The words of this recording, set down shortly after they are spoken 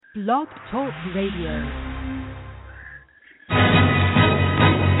Blog Talk Radio.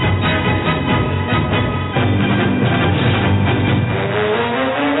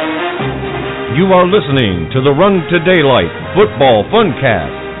 You are listening to the Run2Daylight Football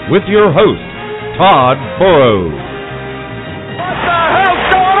Funcast with your host, Todd Burrows. What the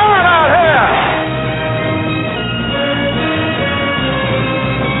hell's going on out here?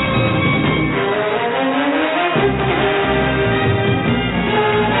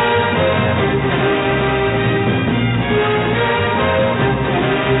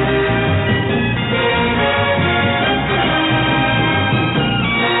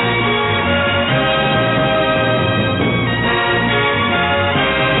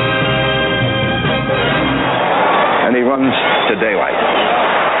 Run2Daylight.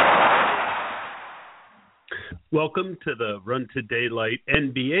 Welcome to the Run2Daylight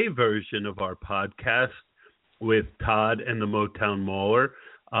NBA version of our podcast with Todd and the Motown Mauler.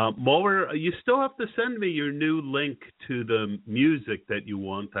 Mauler, you still have to send me your new link to the music that you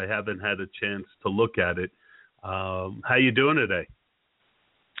want. I haven't had a chance to look at it. How you doing today?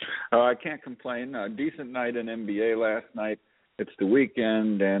 I can't complain. A decent night in NBA last night. It's the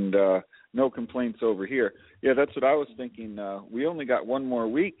weekend, and no complaints over here. Yeah, that's what I was thinking. We only got one more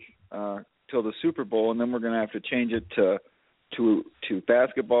week till the Super Bowl, and then we're going to have to change it to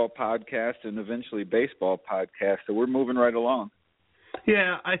basketball podcast and eventually baseball podcast. So we're moving right along.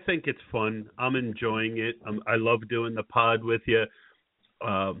 Yeah, I think it's fun. I'm enjoying it. I love doing the pod with you.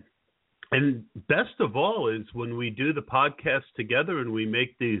 And best of all is when we do the podcast together and we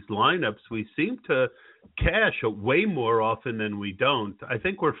make these lineups, we seem to cash way more often than we don't. I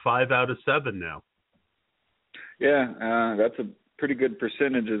think we're 5 out of 7 now. Yeah, that's a pretty good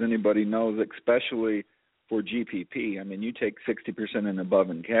percentage, as anybody knows, especially for GPP. I mean, you take 60% and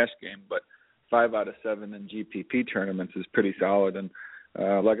above in cash game, but 5 out of 7 in GPP tournaments is pretty solid. And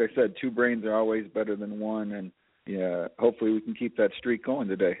like I said, 2 brains are always better than 1, and yeah, hopefully we can keep that streak going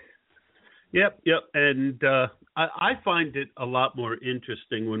today. Yep. And I find it a lot more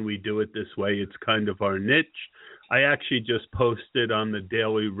interesting when we do it this way. It's kind of our niche. I actually just posted on the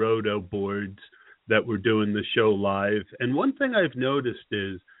Daily Roto boards that we're doing the show live. And one thing I've noticed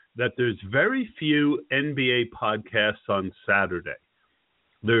is that there's very few NBA podcasts on Saturday.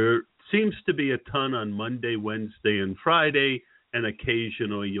 There seems to be a ton on Monday, Wednesday, and Friday, and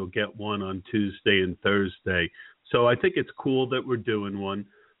occasionally you'll get one on Tuesday and Thursday. So I think it's cool that we're doing one.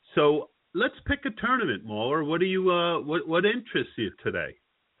 So let's pick a tournament, Mauler. What do you what interests you today?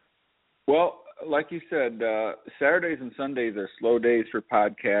 Well, like you said, Saturdays and Sundays are slow days for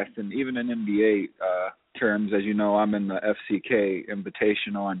podcasts, and even in NBA terms, as you know, I'm in the FCK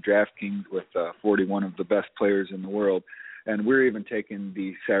Invitational on DraftKings with 41 of the best players in the world, and we're even taking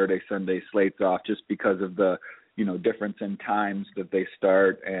the Saturday, Sunday slates off just because of the difference in times that they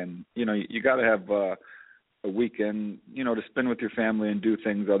start, and you got to have a weekend, to spend with your family and do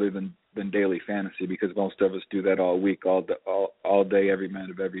things other than daily fantasy, because most of us do that all week, all day, every minute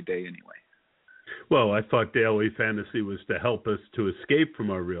of every day anyway. Well, I thought daily fantasy was to help us to escape from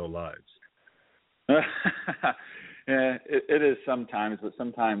our real lives. Yeah, it is sometimes, but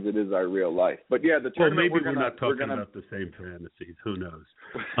sometimes it is our real life. But yeah, the tournament. Well, maybe we're not talking about the same fantasies. Who knows?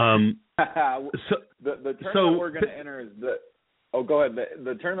 The tournament we're going to enter is the. Oh, go ahead.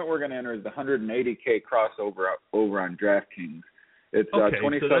 The tournament we're going to enter is the $180K crossover over on DraftKings. It's okay,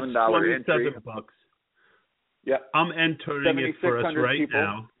 $27 so that's entry. $27. Yeah, I'm entering it for us right people,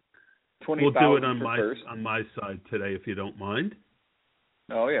 now. 20,000 we'll do it on my side today, if you don't mind.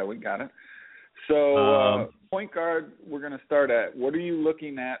 Oh yeah, we got it. So point guard, we're going to start at. What are you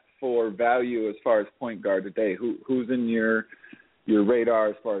looking at for value as far as point guard today? Who's in your radar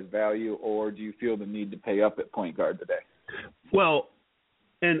as far as value, or do you feel the need to pay up at point guard today? Well,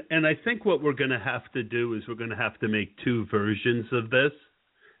 and I think what we're going to have to do is we're going to have to make 2 versions of this,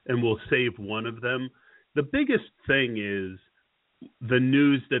 and we'll save one of them. The biggest thing is the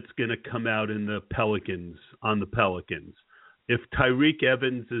news that's going to come out in the Pelicans. If Tyreke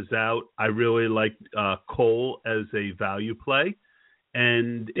Evans is out, I really like Cole as a value play.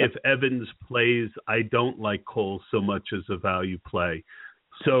 And if Evans plays, I don't like Cole so much as a value play.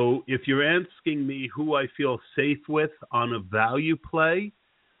 So if you're asking me who I feel safe with on a value play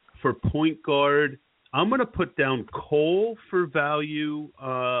for point guard, I'm going to put down Cole for value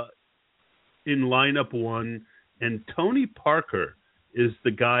in lineup 1, and Tony Parker is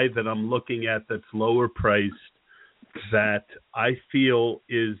the guy that I'm looking at that's lower priced, that I feel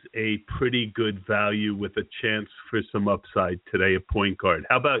is a pretty good value with a chance for some upside today at point guard.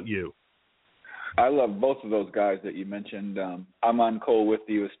 How about you? I love both of those guys that you mentioned. I'm on Cole with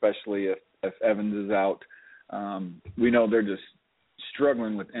you, especially if Evans is out. We know they're just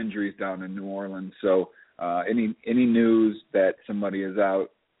struggling with injuries down in New Orleans. So any news that somebody is out,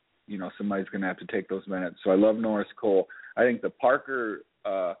 somebody's going to have to take those minutes. So I love Norris Cole. I think the Parker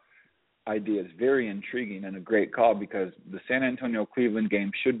idea is very intriguing and a great call because the San Antonio-Cleveland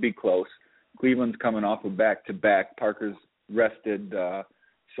game should be close. Cleveland's coming off of back-to-back. Parker's rested,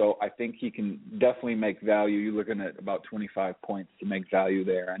 so I think he can definitely make value. You're looking at about 25 points to make value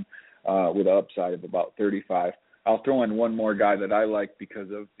there, and with an upside of about 35. I'll throw in one more guy that I like because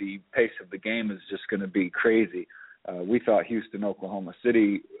of the pace of the game is just going to be crazy. We thought Houston, Oklahoma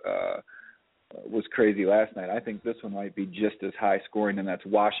City was crazy last night. I think this one might be just as high scoring, and that's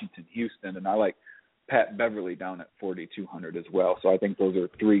Washington, Houston, and I like Pat Beverly down at 4,200 as well. So I think those are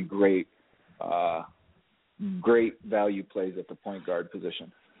three great value plays at the point guard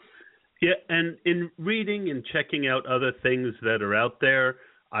position. Yeah, and in reading and checking out other things that are out there,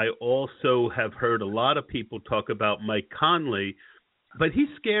 I also have heard a lot of people talk about Mike Conley, but he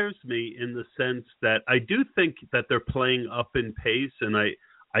scares me in the sense that I do think that they're playing up in pace, and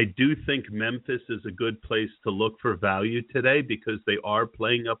I do think Memphis is a good place to look for value today because they are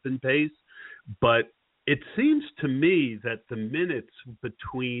playing up in pace. But it seems to me that the minutes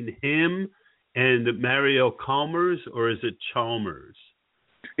between him and Mario Chalmers, or is it Chalmers?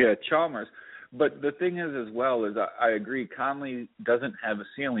 Yeah, Chalmers. But the thing is as well is I agree, Conley doesn't have a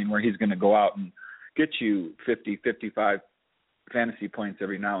ceiling where he's going to go out and get you 50, 55 fantasy points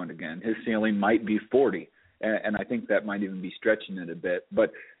every now and again. His ceiling might be 40, and I think that might even be stretching it a bit.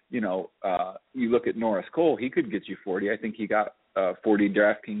 But, you look at Norris Cole, he could get you 40. I think he got 40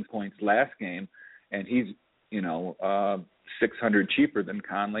 DraftKings points last game, and he's, 600 cheaper than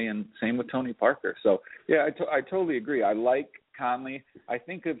Conley, and same with Tony Parker. So, yeah, I totally agree. I like Conley. I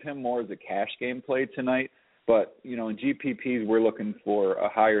think of him more as a cash game play tonight, but, in GPPs we're looking for a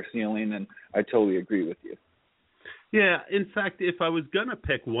higher ceiling, and I totally agree with you. Yeah, in fact, if I was going to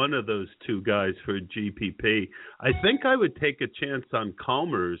pick one of those two guys for GPP, I think I would take a chance on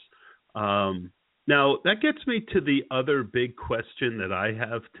Chalmers. Now, that gets me to the other big question that I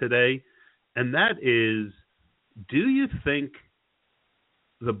have today, and that is, do you think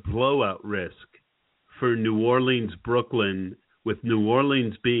the blowout risk for New Orleans, Brooklyn, with New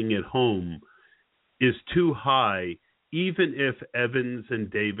Orleans being at home, is too high, even if Evans and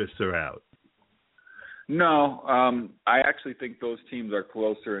Davis are out? No, I actually think those teams are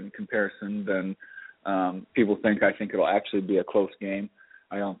closer in comparison than people think. I think it'll actually be a close game.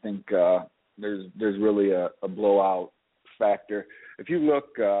 I don't think there's really a blowout factor. If you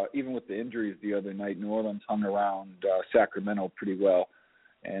look, even with the injuries the other night, New Orleans hung around Sacramento pretty well.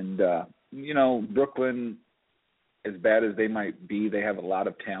 And, Brooklyn, as bad as they might be, they have a lot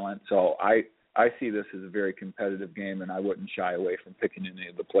of talent. So I see this as a very competitive game, and I wouldn't shy away from picking any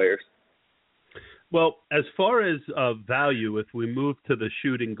of the players. Well, as far as value, if we move to the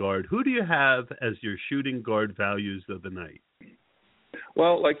shooting guard, who do you have as your shooting guard values of the night?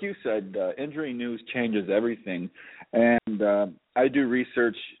 Well, like you said, injury news changes everything. And I do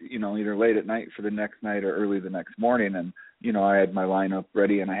research, either late at night for the next night or early the next morning. And, I had my lineup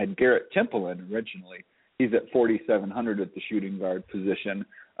ready, and I had Garrett Temple in originally. He's at 4,700 at the shooting guard position.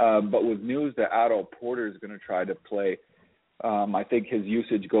 But with news that Otto Porter is going to try to play, I think his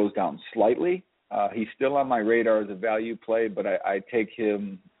usage goes down slightly. He's still on my radar as a value play, but I take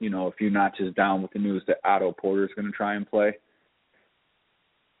him, a few notches down with the news that Otto Porter is going to try and play.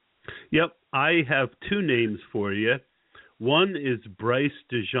 Yep, I have two names for you. One is Bryce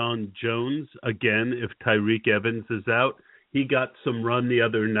DeJean-Jones. Again, if Tyreke Evans is out, he got some run the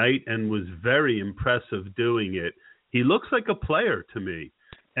other night and was very impressive doing it. He looks like a player to me.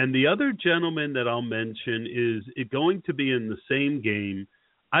 And the other gentleman that I'll mention is going to be in the same game.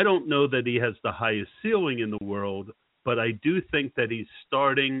 I don't know that he has the highest ceiling in the world, but I do think that he's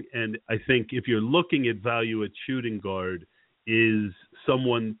starting, and I think if you're looking at value at shooting guard, is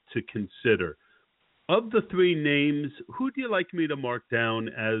someone to consider. Of the three names, who do you like me to mark down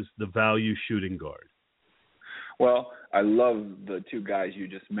as the value shooting guard? Well, I love the two guys you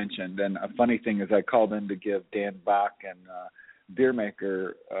just mentioned, and a funny thing is I called in to give Dan Bach and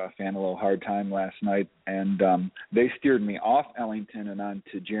Beermaker fan a little hard time last night, and they steered me off Ellington and on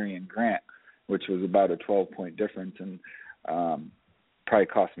to Jerian Grant, which was about a 12-point difference, and probably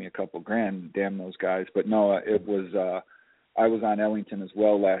cost me a couple grand. Damn those guys! But no, it was I was on Ellington as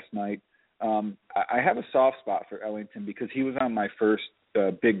well last night. I have a soft spot for Ellington because he was on my first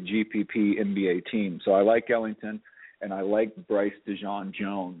big GPP NBA team, so I like Ellington and I like Bryce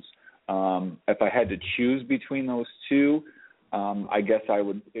DeJean-Jones. If I had to choose between those two, I guess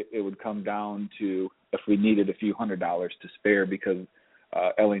it would come down to if we needed a few $100s to spare because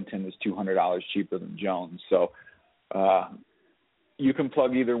Ellington is $200 cheaper than Jones. So, you can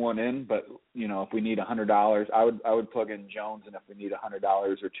plug either one in, but if we need $100, I would plug in Jones, and if we need $100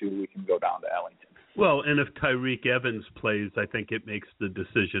 or two, we can go down to Ellington. Well, and if Tyreke Evans plays, I think it makes the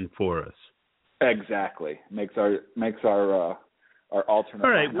decision for us. Exactly, makes our alternate.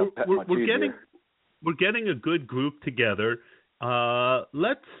 All right, we're getting a good group together.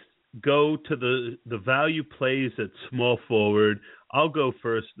 Let's go to the value plays at small forward. I'll go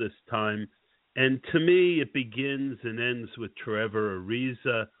first this time. And to me, it begins and ends with Trevor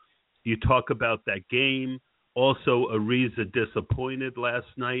Ariza. You talk about that game. Also, Ariza disappointed last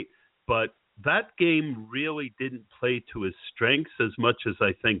night, but that game really didn't play to his strengths as much as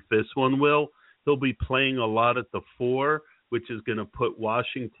I think this one will. He'll be playing a lot at the 4, which is going to put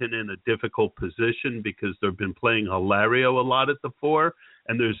Washington in a difficult position because they've been playing Hilario a lot at the 4,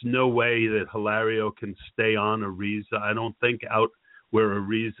 and there's no way that Hilario can stay on Ariza. I don't think out where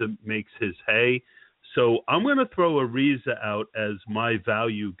Ariza makes his hay. So I'm going to throw Ariza out as my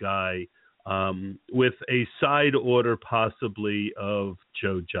value guy with a side order possibly of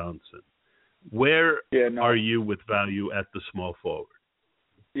Joe Johnson. Where are you with value at the small forward?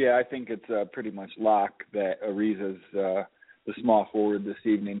 Yeah, I think it's pretty much lock that Ariza's the small forward this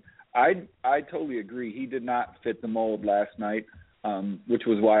evening. I totally agree. He did not fit the mold last night, which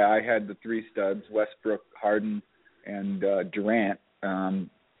was why I had the 3 studs, Westbrook, Harden, and Durant, and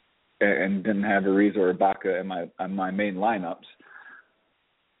didn't have Ariza or Ibaka in my main lineups.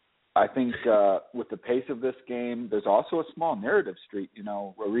 I think with the pace of this game, there's also a small narrative streak.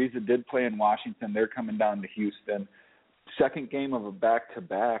 Ariza did play in Washington. They're coming down to Houston. Second game of a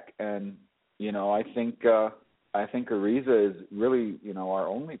back-to-back, and I think Ariza is really our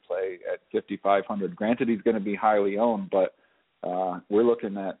only play at 5,500. Granted, he's going to be highly owned, but we're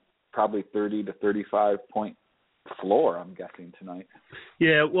looking at probably 30 to 35 point floor, I'm guessing, tonight.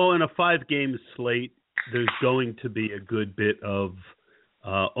 Yeah, well, in a 5-game slate, there's going to be a good bit of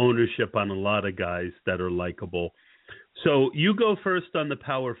ownership on a lot of guys that are likable. So you go first on the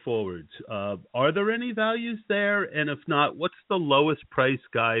power forwards. Are there any values there? And if not, what's the lowest price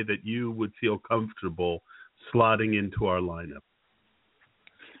guy that you would feel comfortable slotting into our lineup?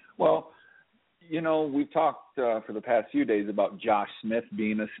 Well, we've talked for the past few days about Josh Smith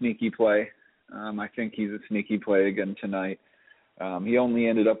being a sneaky play. I think he's a sneaky play again tonight. He only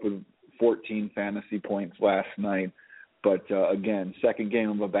ended up with 14 fantasy points last night. But, again, second game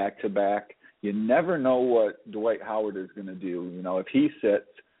of a back-to-back. You never know what Dwight Howard is going to do. If he sits,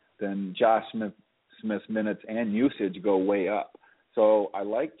 then Josh Smith's minutes and usage go way up. So I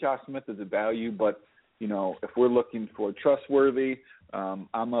like Josh Smith as a value, but, if we're looking for trustworthy,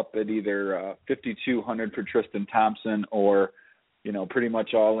 I'm up at either 5,200 for Tristan Thompson or, pretty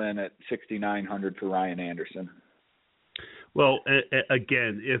much all in at 6,900 for Ryan Anderson. Well,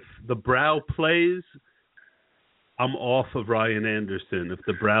 again, if the Brow plays, I'm off of Ryan Anderson. If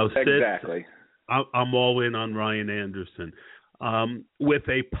the Brow sits, exactly. I'm all in on Ryan Anderson. With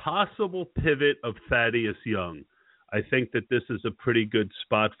a possible pivot of Thaddeus Young, I think that this is a pretty good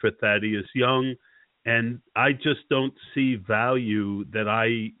spot for Thaddeus Young, and I just don't see value that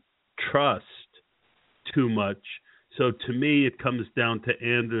I trust too much. So to me, it comes down to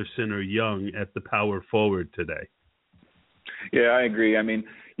Anderson or Young at the power forward today. Yeah, I agree. I mean,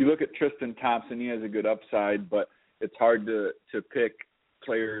 you look at Tristan Thompson, he has a good upside, but it's hard to pick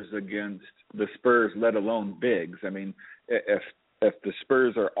players against the Spurs, let alone bigs. I mean, if the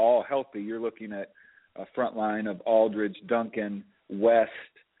Spurs are all healthy, you're looking at a front line of Aldridge, Duncan, West,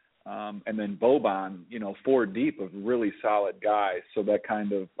 and then Boban, 4 deep of really solid guys. So that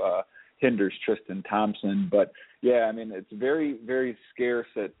kind of hinders Tristan Thompson. But, yeah, I mean, it's very, very scarce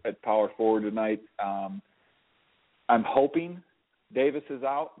at power forward tonight. I'm hoping Davis is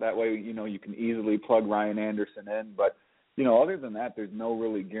out. That way, you can easily plug Ryan Anderson in. But, other than that, there's no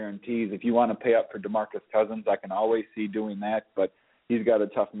really guarantees. If you want to pay up for DeMarcus Cousins, I can always see doing that. But he's got a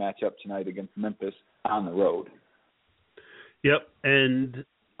tough matchup tonight against Memphis on the road. Yep, and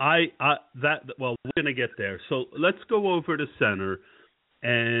we're going to get there. So let's go over to center.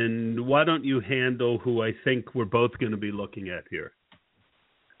 And why don't you handle who I think we're both going to be looking at here?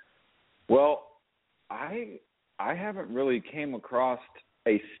 Well, I haven't really came across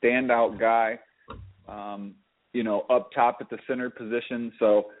a standout guy, up top at the center position.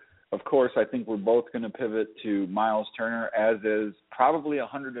 So, of course, I think we're both going to pivot to Miles Turner, as is probably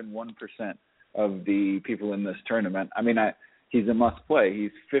 101% of the people in this tournament. I mean, he's a must-play.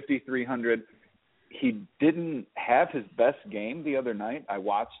 He's 5,300. He didn't have his best game the other night. I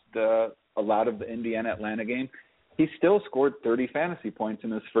watched a lot of the Indiana-Atlanta game. He still scored 30 fantasy points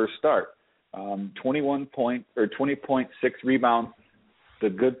in his first start. 20.6 rebounds. The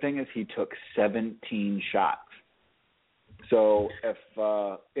good thing is he took 17 shots. So if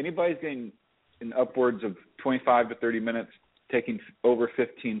anybody's getting in upwards of 25 to 30 minutes, taking over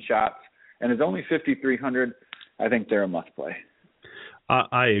 15 shots, and is only 5,300, I think they're a must-play.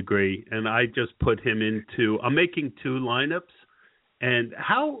 I agree, and I just put him into – I'm making 2 lineups. And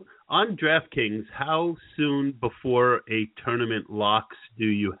how – on DraftKings, how soon before a tournament locks do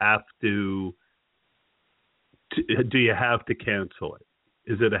you have to cancel it?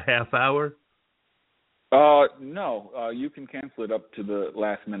 Is it a half hour? No, you can cancel it up to the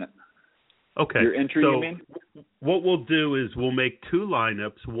last minute. Okay. Your entry, so you mean? What we'll do is we'll make 2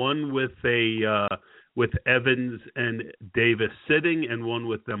 lineups, one with with Evans and Davis sitting, and one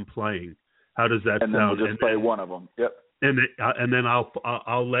with them playing. How does that sound? And then we'll just play one of them. Yep. And then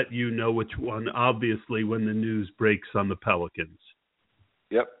I'll let you know which one, obviously, when the news breaks on the Pelicans.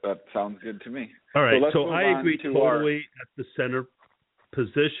 Yep, that sounds good to me. All right, so I agree totally at the center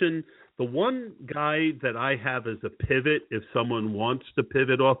position. The one guy that I have as a pivot, if someone wants to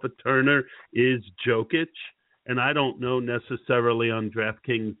pivot off of Turner, is Jokic. And I don't know necessarily on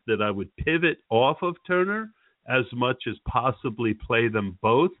DraftKings that I would pivot off of Turner as much as possibly play them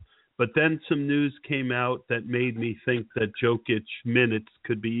both. But then some news came out that made me think that Jokic minutes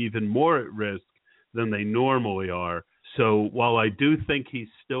could be even more at risk than they normally are. So while I do think he's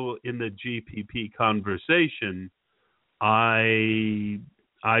still in the GPP conversation, I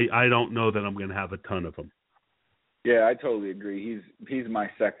don't know that I'm going to have a ton of them. Yeah, I totally agree. He's my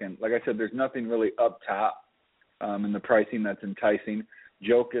second. Like I said, there's nothing really up top in the pricing that's enticing.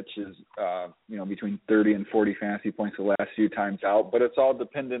 Jokic is, between 30 and 40 fantasy points the last few times out, but it's all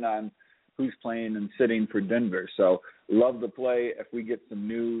dependent on who's playing and sitting for Denver. So love the play. If we get some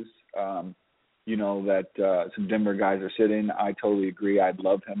news, that some Denver guys are sitting, I totally agree. I'd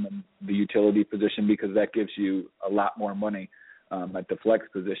love him in the utility position because that gives you a lot more money at the flex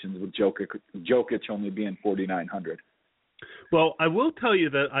positions with Jokic only being 4,900. Well, I will tell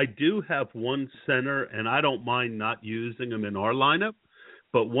you that I do have one center, and I don't mind not using him in our lineup.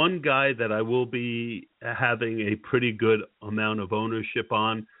 But one guy that I will be having a pretty good amount of ownership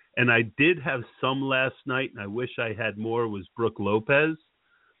on, and I did have some last night, and I wish I had more, was Brook Lopez.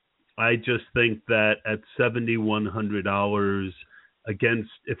 I just think that at $7,100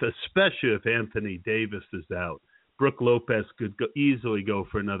 especially if Anthony Davis is out, Brook Lopez could easily go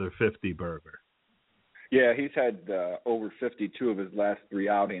for another 50 burger. Yeah, he's had over 52 of his last 3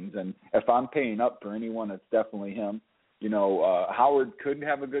 outings, and if I'm paying up for anyone, it's definitely him. Howard could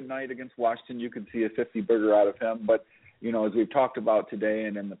have a good night against Washington. You could see a 50 burger out of him. But, as we've talked about today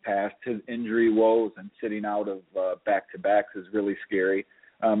and in the past, his injury woes and sitting out of back-to-backs is really scary.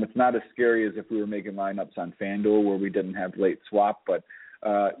 It's not as scary as if we were making lineups on FanDuel where we didn't have late swap. But,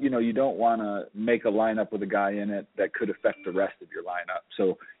 you don't want to make a lineup with a guy in it that could affect the rest of your lineup.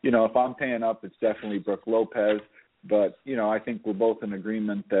 So, if I'm paying up, it's definitely Brook Lopez. But, I think we're both in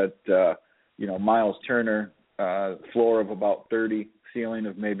agreement that, Miles Turner, floor of about 30, ceiling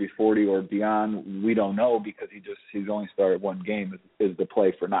of maybe 40 or beyond. We don't know because he's only started one game is the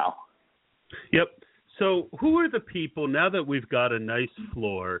play for now. Yep. So who are the people, now that we've got a nice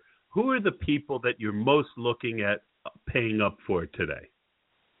floor, who are the people that you're most looking at paying up for today?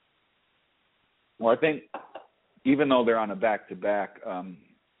 Well, I think even though they're on a back-to-back,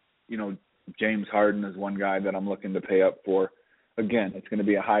 James Harden is one guy that I'm looking to pay up for. Again, it's going to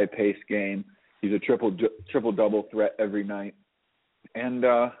be a high-paced game. He's a triple-double threat every night. And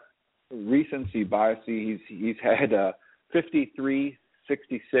recency bias, he's had 53,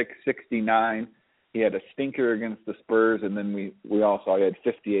 66, 69. He had a stinker against the Spurs, and then we also had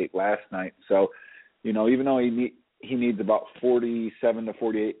 58 last night. So, even though he needs about 47 to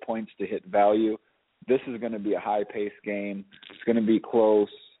 48 points to hit value, this is going to be a high-paced game. It's going to be close,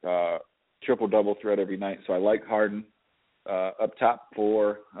 triple-double threat every night. So I like Harden up top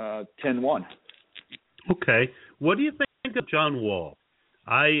for 10-1. Okay. What do you think of John Wall?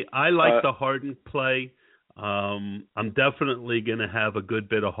 I like the Harden play. I'm definitely going to have a good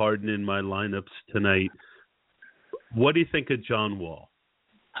bit of Harden in my lineups tonight. What do you think of John Wall?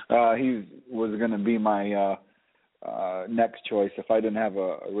 He was going to be my next choice. If I didn't have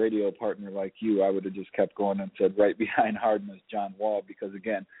a radio partner like you, I would have just kept going and said right behind Harden is John Wall because,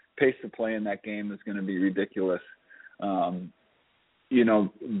 again, pace of play in that game is going to be ridiculous.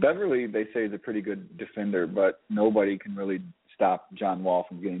 Beverly, they say, is a pretty good defender, but nobody can really stop John Wall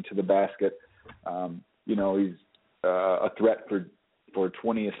from getting to the basket. He's a threat for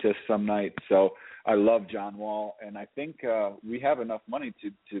 20 assists some nights. So I love John Wall, and I think we have enough money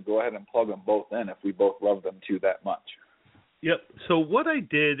to go ahead and plug them both in if we both love them too that much. Yep. So what I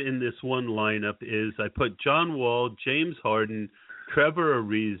did in this one lineup is I put John Wall, James Harden, Trevor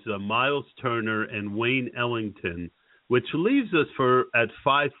Ariza, Miles Turner, and Wayne Ellington which leaves us at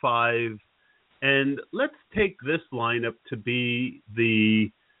 5-5. And let's take this lineup to be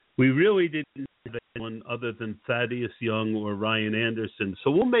we really didn't have anyone other than Thaddeus Young or Ryan Anderson.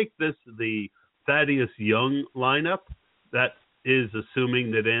 So we'll make this the Thaddeus Young lineup. That is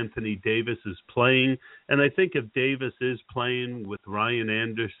assuming that Anthony Davis is playing. And I think if Davis is playing with Ryan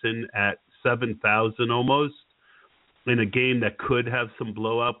Anderson at 7,000 almost in a game that could have some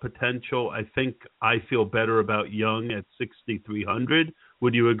blowout potential, I think I feel better about Young at 6,300.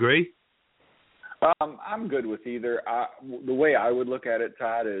 Would you agree? I'm good with either. The way I would look at it,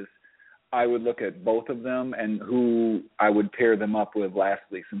 Todd, is I would look at both of them and who I would pair them up with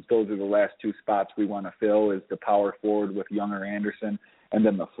lastly, since those are the last two spots we want to fill, is the power forward with Young or Anderson and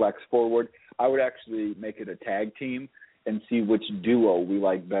then the flex forward. I would actually make it a tag team and see which duo we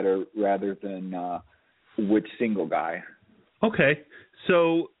like better rather than which single guy. Okay.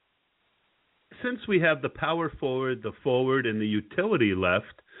 So since we have the power forward, the forward, and the utility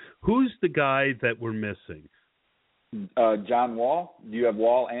left, who's the guy that we're missing? John Wall. Do you have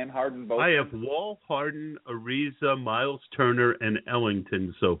Wall and Harden both? I have Wall, Harden, Ariza, Miles Turner, and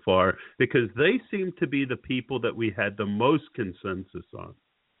Ellington so far because they seem to be the people that we had the most consensus on.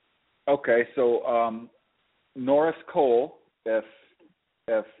 Okay, so Norris Cole, if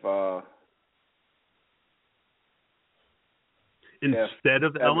instead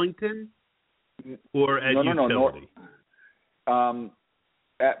of Ellington, or at utility?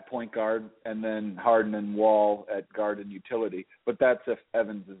 At point guard, and then Harden and Wall at guard and utility. But that's if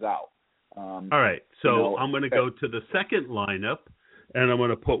Evans is out. All right, so I'm going to go to the second lineup, and I'm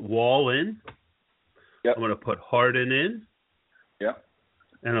going to put Wall in. Yep. I'm going to put Harden in. Yep.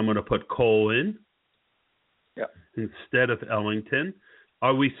 And I'm going to put Cole in. Yep. Instead of Ellington.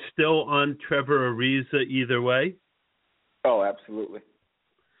 Are we still on Trevor Ariza either way? Oh, absolutely.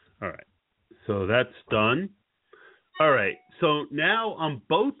 All right, so that's done. All right, so now on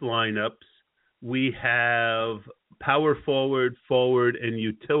both lineups, we have power forward, forward, and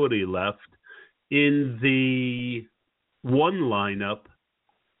utility left. In the one lineup,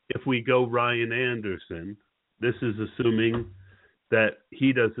 if we go Ryan Anderson, this is assuming that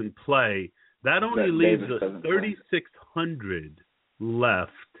he doesn't play, that only leaves us 3,600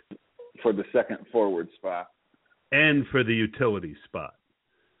 left. For the second forward spot. And for the utility spot.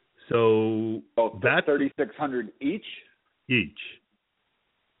 So that's 3,600 each? Each.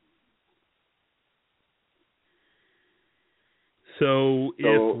 So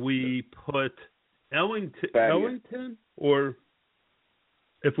if we put Ellington, or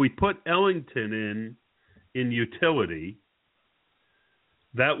if we put Ellington in utility,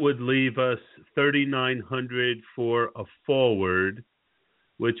 that would leave us 3,900 for a forward,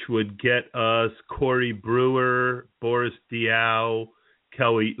 which would get us Corey Brewer, Boris Diaw,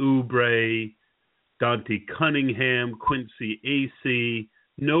 Kelly Oubre, Dante Cunningham, Quincy Acey,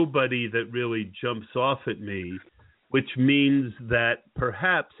 nobody that really jumps off at me, which means that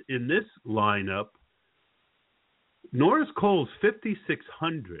perhaps in this lineup, Norris Cole's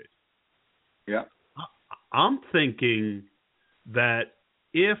 5,600. Yeah. I'm thinking that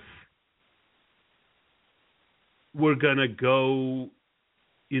if we're going to go,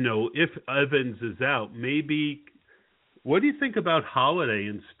 if Evans is out, maybe. What do you think about Holiday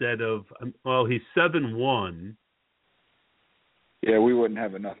instead of, he's 7-1. Yeah, we wouldn't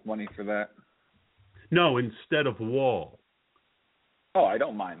have enough money for that. No, instead of Wall. Oh, I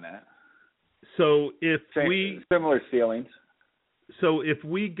don't mind that. So similar ceilings. So if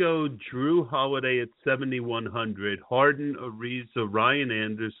we go Drew Holiday at 7,100, Harden, Ariza, Ryan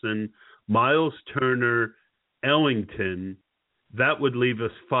Anderson, Miles Turner, Ellington, that would leave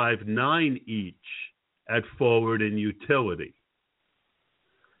us 5,900 each at forward and utility.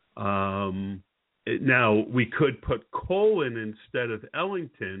 Now, we could put Cole in instead of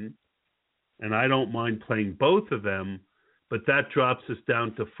Ellington, and I don't mind playing both of them, but that drops us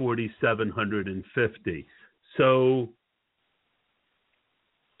down to 4,750. So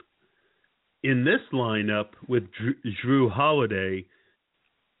in this lineup with Drew Holiday,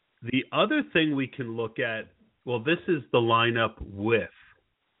 the other thing we can look at, this is the lineup with.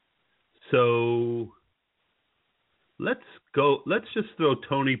 So let's just throw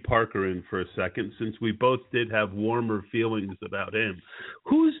Tony Parker in for a second, since we both did have warmer feelings about him.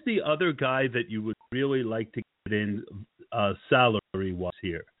 Who's the other guy that you would really like to get in salary-wise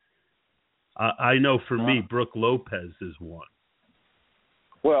here? I know for me, Brooke Lopez is one.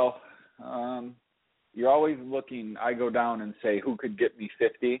 Well, you're always looking. I go down and say, who could get me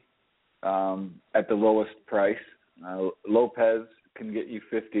 50 at the lowest price? Lopez can get you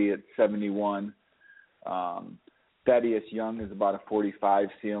 50 at 71. Thaddeus Young is about a 45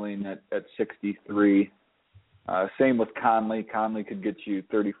 ceiling at 63. Same with Conley. Conley could get you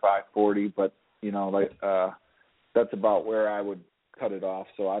 35, 40, but, that's about where I would cut it off.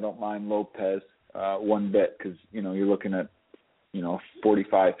 So I don't mind Lopez one bit because, you're looking at,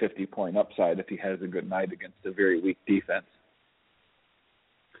 45, 50-point upside if he has a good night against a very weak defense.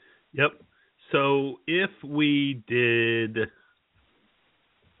 Yep. So if we did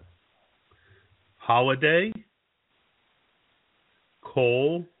Holiday,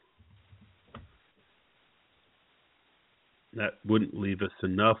 Cole, that wouldn't leave us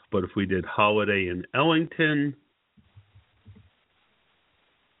enough, but if we did Holiday and Ellington,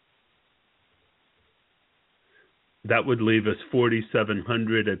 that would leave us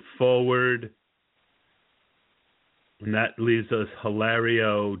 4,700 at forward. And that leaves us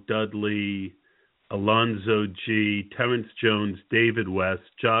Hilario, Dudley, Alonzo G, Terrence Jones, David West,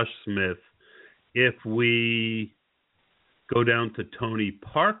 Josh Smith. If we go down to Tony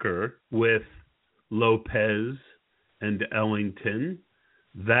Parker with Lopez and Ellington,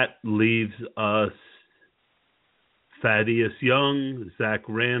 that leaves us Thaddeus Young, Zach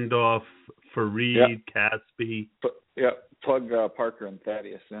Randolph, Fareed, Caspi. Plug Parker and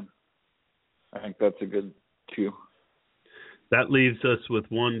Thaddeus in. I think that's a good two. That leaves us with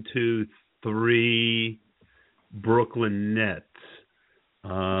 1, 2, 3 Brooklyn Nets.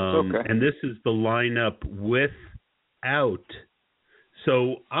 Okay. And this is the lineup without.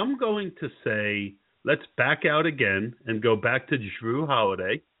 So I'm going to say let's back out again and go back to Jrue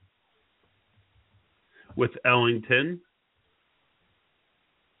Holiday with Ellington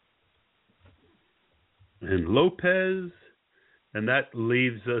and Lopez, and that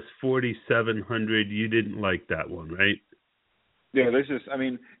leaves us 4,700. You didn't like that one, right? Yeah,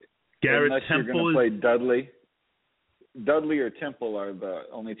 Garrett unless Temple you're going to play Dudley or Temple are the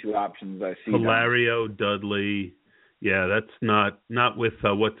only two options I see. Hilario, Dudley. Yeah, that's not with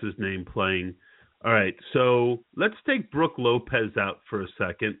what's his name playing. All right, so let's take Brook Lopez out for a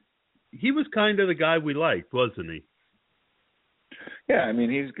second. He was kind of the guy we liked, wasn't he? Yeah,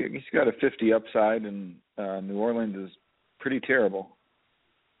 he's got a 50 upside, and New Orleans is pretty terrible.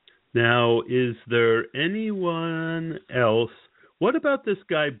 Now, is there anyone else? What about this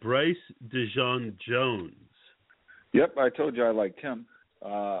guy, Bryce DeJean Jones? Yep, I told you I liked him.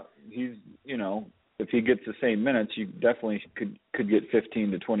 He's, if he gets the same minutes, you definitely could get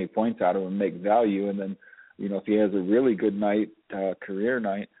 15 to 20 points out of him and make value. And then, if he has a really good night, career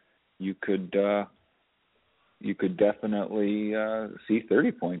night, you could definitely see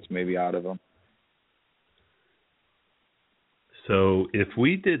 30 points maybe out of him. So if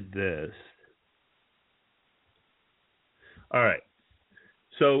we did this, all right.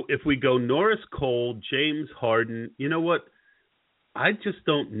 So if we go Norris Cole, James Harden, you know what? I just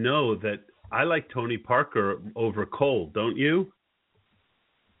don't know that I like Tony Parker over Cole, don't you?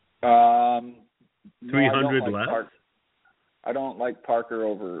 300 less? I don't like Parker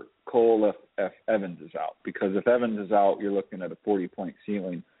over Cole if Evans is out, because if Evans is out, you're looking at a 40-point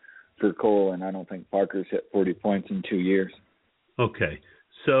ceiling for Cole, and I don't think Parker's hit 40 points in 2 years. Okay.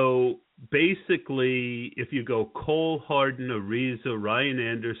 So basically, if you go Cole, Harden, Ariza, Ryan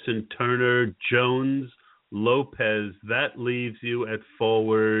Anderson, Turner, Jones, Lopez, that leaves you at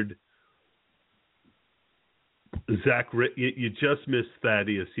forward. You just missed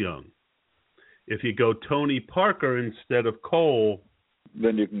Thaddeus Young. If you go Tony Parker instead of Cole,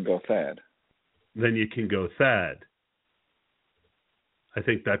 then you can go Thad. I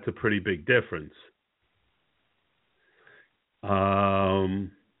think that's a pretty big difference.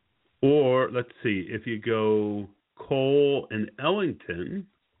 Or let's see, if you go Cole and Ellington,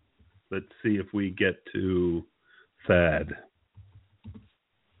 let's see if we get to Thad.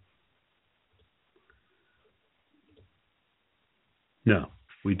 No,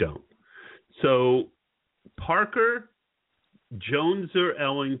 we don't. So Parker, Jones or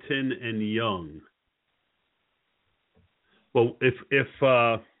Ellington, and Young. Well, if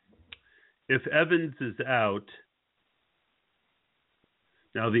Evans is out,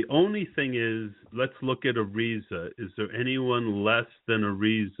 now the only thing is, let's look at Ariza. Is there anyone less than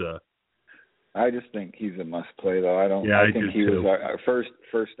Ariza? I just think he's a must play, though. I think he was our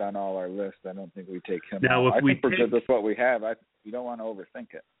first on all our list. I don't think we take him now, out. I think we're good with what we have. You don't want to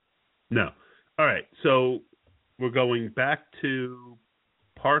overthink it. No. All right. So we're going back to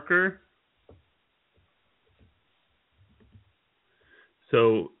Parker.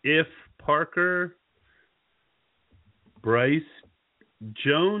 So if Parker, Bryce,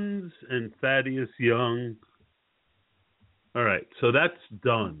 Jones, and Thaddeus Young. All right. So that's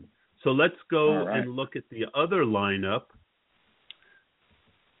done. So let's go and look at the other lineup.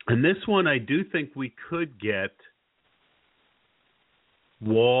 And this one, I do think we could get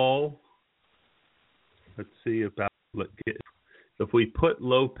Wall. Let's see about if we put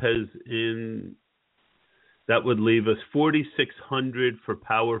Lopez in, that would leave us 4,600 for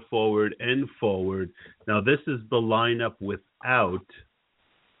power forward and forward. Now this is the lineup without.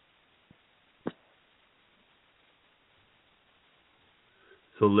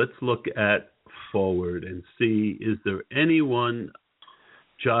 So let's look at forward and see, is there anyone?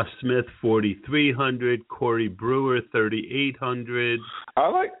 Josh Smith, 4,300. Corey Brewer, 3,800.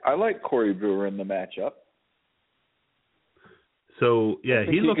 I like Corey Brewer in the matchup. So, yeah,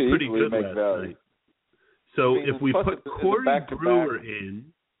 he looked pretty good last night. So if we put Corey Brewer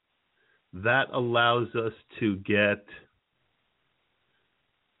in, that allows us to get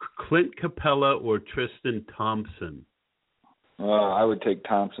Clint Capella or Tristan Thompson. I would take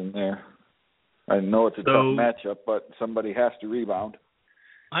Thompson there. I know it's a tough matchup, but somebody has to rebound.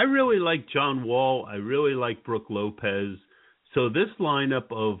 I really like John Wall. I really like Brook Lopez. So this lineup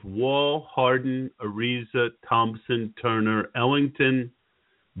of Wall, Harden, Ariza, Thompson, Turner, Ellington,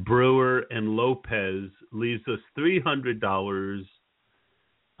 Brewer, and Lopez leaves us $300.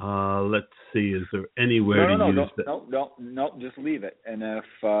 Let's see. Is there anywhere to use that? No, just leave it. And if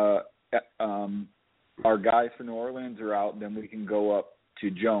our guys for New Orleans are out, then we can go up to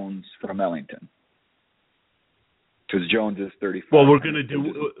Jones from Ellington. Because Jones is 35. Well, we're going to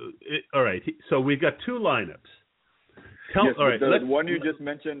do all right. So we've got two lineups. Yes, all right, the one you just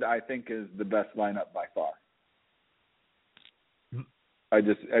mentioned, I think, is the best lineup by far. As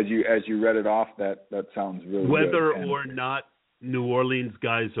you read it off, that sounds really good. Whether or not New Orleans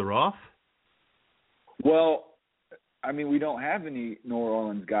guys are off? Well, I mean, we don't have any New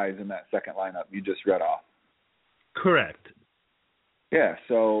Orleans guys in that second lineup you just read off. Correct. Yeah,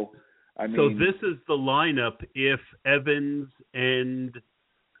 so I mean, so this is the lineup if Evans and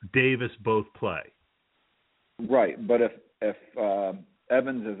Davis both play. Right, but if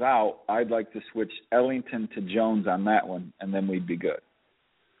Evans is out, I'd like to switch Ellington to Jones on that one, and then we'd be good.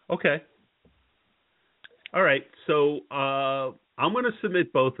 Okay. All right, so I'm going to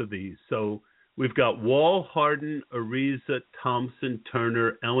submit both of these. So we've got Wall, Harden, Ariza, Thompson,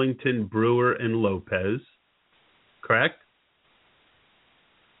 Turner, Ellington, Brewer, and Lopez. Correct?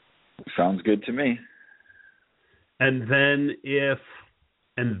 Sounds good to me. And then if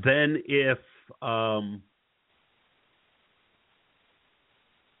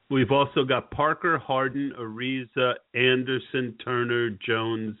we've also got Parker, Harden, Ariza, Anderson, Turner,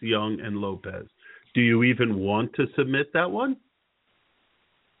 Jones, Young, and Lopez. Do you even want to submit that one?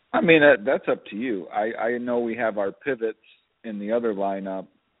 I mean, that's up to you. I know we have our pivots in the other lineup.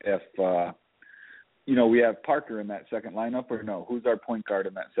 If we have Parker in that second lineup, or no? Who's our point guard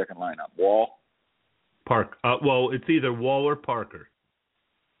in that second lineup? Wall? Well, it's either Wall or Parker.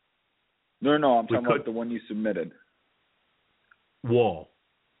 No, I'm talking about the one you submitted. Wall.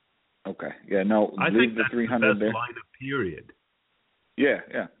 Okay. Yeah, no, I leave think the that's 300 the best there. lineup, period.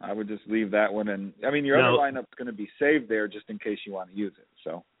 Yeah. I would just leave that one. And, I mean, your other lineup's going to be saved there just in case you want to use it.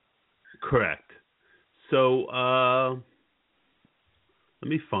 So. Correct. So let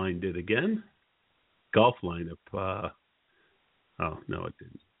me find it again. Golf lineup. Oh, no, it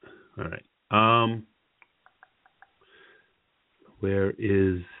didn't. All right. Where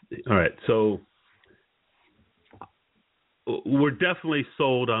is – all right, so we're definitely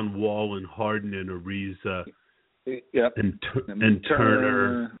sold on Wall and Harden and Ariza and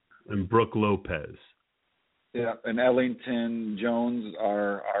Turner and Brook Lopez. Yeah, and Ellington, Jones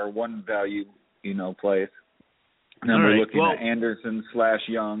are one value, plays. And then we're looking at Anderson /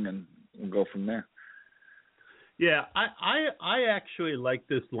 Young, and we'll go from there. Yeah, I actually like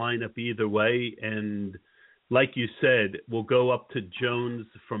this lineup either way, and like you said, we'll go up to Jones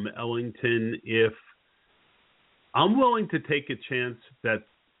from Ellington if I'm willing to take a chance that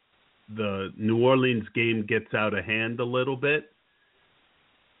the New Orleans game gets out of hand a little bit,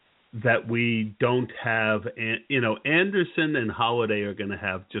 that we don't have, Anderson and Holiday are going to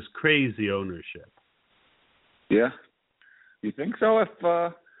have just crazy ownership. Yeah. You think so?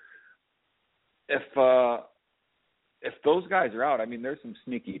 If those guys are out, I mean, there's some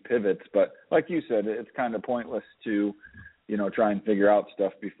sneaky pivots, but like you said, it's kind of pointless to, try and figure out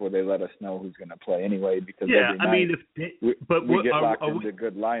stuff before they let us know who's going to play anyway. Because every night we get locked into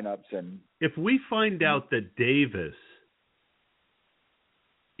good lineups, and if we find out that Davis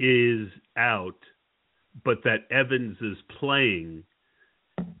is out, but that Evans is playing,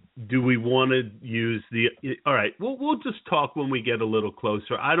 do we want to use all right, we'll just talk when we get a little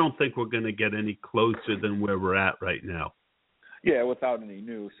closer. I don't think we're going to get any closer than where we're at right now. Yeah, without any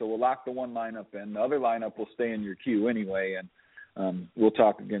news. So we'll lock the one lineup in. The other lineup will stay in your queue anyway, and we'll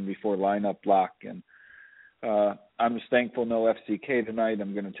talk again before lineup lock. And I'm just thankful no FCK tonight.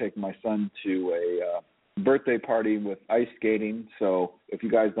 I'm going to take my son to birthday party with ice skating. So if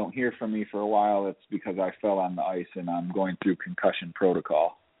you guys don't hear from me for a while, it's because I fell on the ice and I'm going through concussion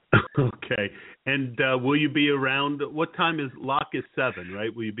protocol. Okay. And will you be around? What time is lock is 7,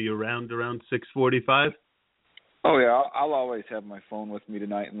 right? Will you be around 6:45? Oh, yeah. I'll always have my phone with me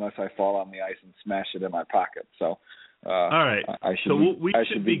tonight unless I fall on the ice and smash it in my pocket. So all right. I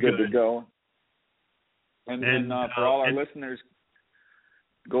should be good to go. And for all our listeners,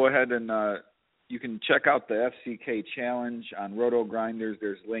 go ahead and you can check out the FCK Challenge on Roto Grinders.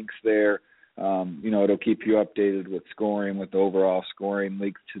 There's links there. It'll keep you updated with scoring, with the overall scoring,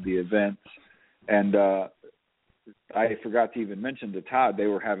 links to the events. And I forgot to even mention to Todd, they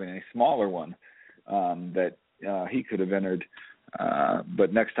were having a smaller one that he could have entered.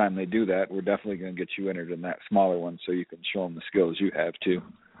 But next time they do that, we're definitely going to get you entered in that smaller one so you can show them the skills you have too.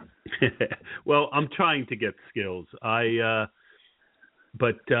 Well, I'm trying to get skills.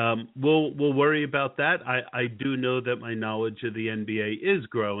 But we'll worry about that. I do know that my knowledge of the NBA is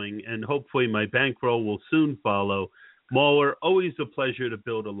growing, and hopefully my bankroll will soon follow. Mauler, always a pleasure to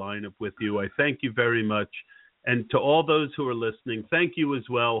build a lineup with you. I thank you very much. And to all those who are listening, thank you as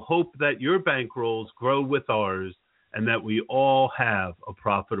well. Hope that your bankrolls grow with ours and that we all have a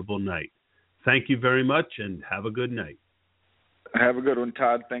profitable night. Thank you very much, and have a good night. Have a good one,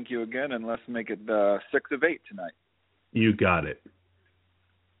 Todd. Thank you again, and let's make it 6 of 8 tonight. You got it.